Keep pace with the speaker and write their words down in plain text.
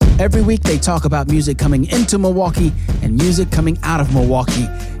Every week they talk about music coming into Milwaukee and music coming out of Milwaukee.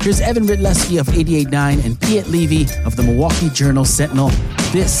 Here's Evan Rytlewski of 88.9 and Piet Levy of the Milwaukee Journal-Sentinel.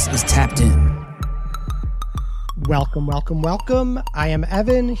 This is Tapped In. Welcome, welcome, welcome. I am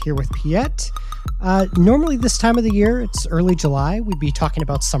Evan here with Piet. Normally this time of the year, it's early July, we'd be talking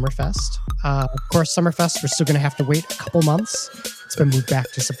about Summerfest. Of course, Summerfest, we're still going to have to wait a couple months. It's been moved back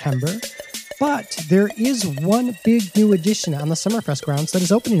to September. But there is one big new addition on the Summerfest grounds that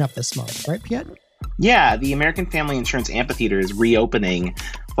is opening up this month, right, Piet? Yeah, the American Family Insurance Amphitheater is reopening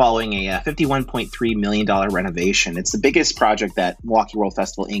following a $51.3 million renovation. It's the biggest project that Milwaukee World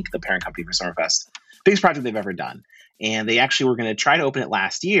Festival, Inc., the parent company for Summerfest, biggest project they've ever done. And they actually were going to try to open it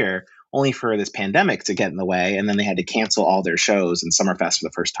last year, only for this pandemic to get in the way. And then they had to cancel all their shows in Summerfest for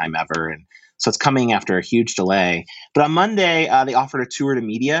the first time ever. And so it's coming after a huge delay. But on Monday, they offered a tour to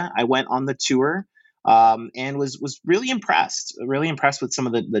media. I went on the tour and was really impressed with some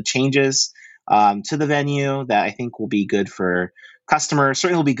of the changes to the venue that I think will be good for customers.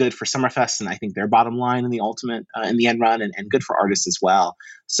 Certainly will be good for Summerfest and I think their bottom line in the ultimate, in the end run, and good for artists as well.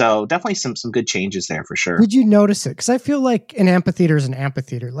 So definitely some good changes there for sure. Did you notice it? Because I feel like an amphitheater is an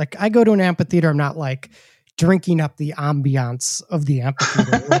amphitheater. Like I go to an amphitheater, I'm not like drinking up the ambiance of the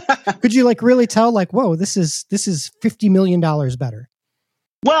amphitheater. Like, could you like really tell like, whoa, this is $50 million better?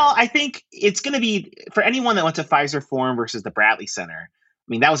 Well, I think it's going to be for anyone that went to Pfizer Forum versus the Bradley Center. I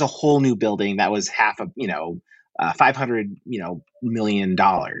mean, that was a whole new building. That was half of, $500 million.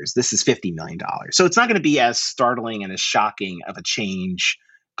 This is $50 million. So it's not going to be as startling and as shocking of a change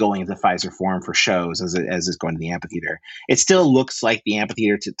going to the Pfizer Forum for shows as is going to the amphitheater. It still looks like the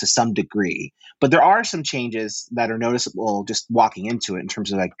amphitheater to some degree, but there are some changes that are noticeable just walking into it in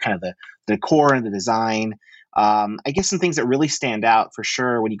terms of like kind of the decor and the design. I guess some things that really stand out for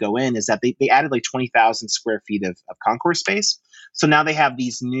sure when you go in is that they added like 20,000 square feet of concourse space. So now they have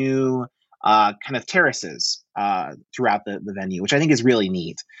these new kind of terraces throughout the venue, which I think is really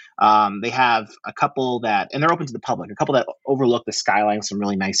neat. They have a couple and they're open to the public, a couple that overlook the skyline, some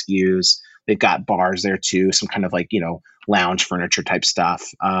really nice views. They've got bars there too, some kind of like, lounge furniture type stuff.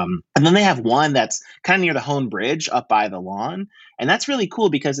 And then they have one that's kind of near the Hone Bridge up by the lawn. And that's really cool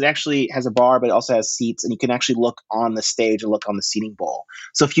because it actually has a bar, but it also has seats and you can actually look on the stage and look on the seating bowl.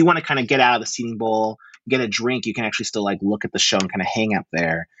 So if you want to kind of get out of the seating bowl, get a drink, you can actually still like look at the show and kind of hang up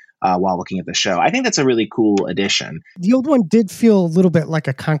there while looking at the show. I think that's a really cool addition. The old one did feel a little bit like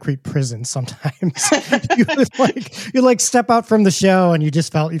a concrete prison sometimes. you step out from the show and you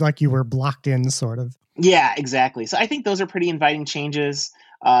just felt like you were blocked in sort of. Yeah, exactly. So I think those are pretty inviting changes.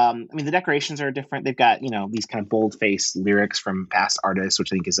 The decorations are different. They've got, these kind of bold-faced lyrics from past artists,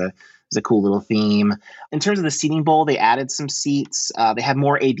 which I think is a cool little theme. In terms of the seating bowl, they added some seats. They have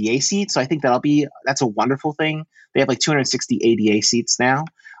more ADA seats. So I think that's a wonderful thing. They have like 260 ADA seats now.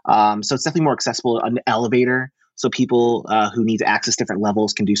 So it's definitely more accessible on the elevator. So people who need to access different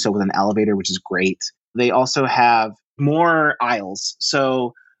levels can do so with an elevator, which is great. They also have more aisles.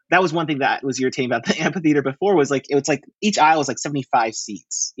 So that was one thing that was irritating about the amphitheater before was like, it's like each aisle was like 75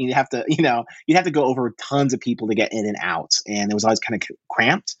 seats. You'd have to go over tons of people to get in and out. And it was always kind of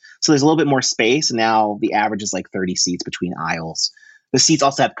cramped. So there's a little bit more space. And now the average is like 30 seats between aisles. The seats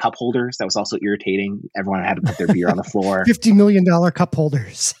also have cup holders. That was also irritating. Everyone had to put their beer on the floor. $50 million cup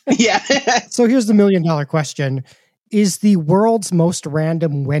holders. Yeah. So here's the $1 million question. Is the world's most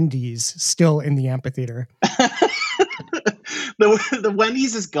random Wendy's still in the amphitheater? The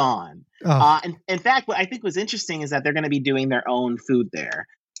Wendy's is gone. Oh. And in fact, what I think was interesting is that they're going to be doing their own food there.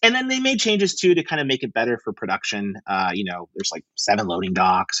 And then they made changes too to kind of make it better for production. There's like 7 loading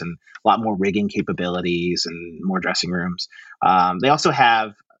docks and a lot more rigging capabilities and more dressing rooms. They also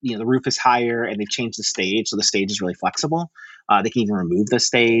have, the roof is higher and they've changed the stage. So the stage is really flexible. They can even remove the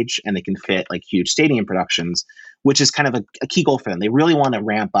stage and they can fit like huge stadium productions, which is kind of a key goal for them. They really want to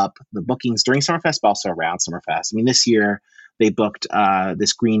ramp up the bookings during Summerfest, but also around Summerfest. I mean, this year they booked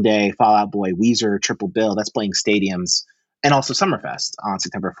this Green Day, Fall Out Boy, Weezer, Triple Bill. That's playing stadiums. And also Summerfest on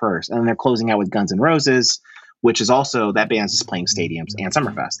September 1st. And then they're closing out with Guns N' Roses, which is also, that band's just playing stadiums, and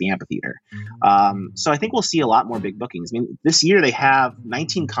Summerfest, the amphitheater. So I think we'll see a lot more big bookings. I mean, this year they have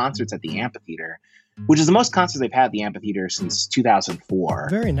 19 concerts at the amphitheater, which is the most concerts they've had at the amphitheater since 2004.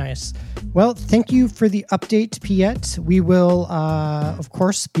 Very nice. Well, thank you for the update, Piet. We will, of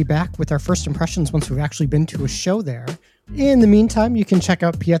course, be back with our first impressions once we've actually been to a show there. In the meantime, you can check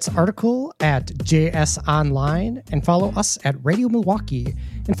out Piet's article at JS Online and follow us at Radio Milwaukee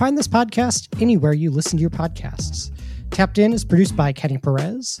and find this podcast anywhere you listen to your podcasts. Tapped In is produced by Kenny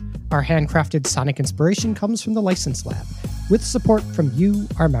Perez. Our handcrafted sonic inspiration comes from the License Lab, with support from you,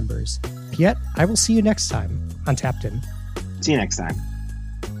 our members. Piet, I will see you next time on Tapped In. See you next time.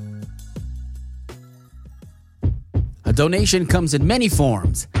 A donation comes in many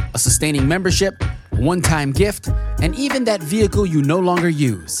forms: a sustaining membership, a one-time gift, and even that vehicle you no longer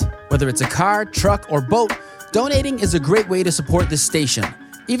use. Whether it's a car, truck, or boat, donating is a great way to support this station.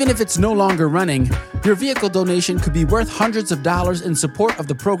 Even if it's no longer running, your vehicle donation could be worth hundreds of dollars in support of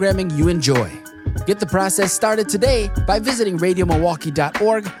the programming you enjoy. Get the process started today by visiting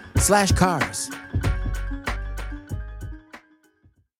radiomilwaukee.org/cars.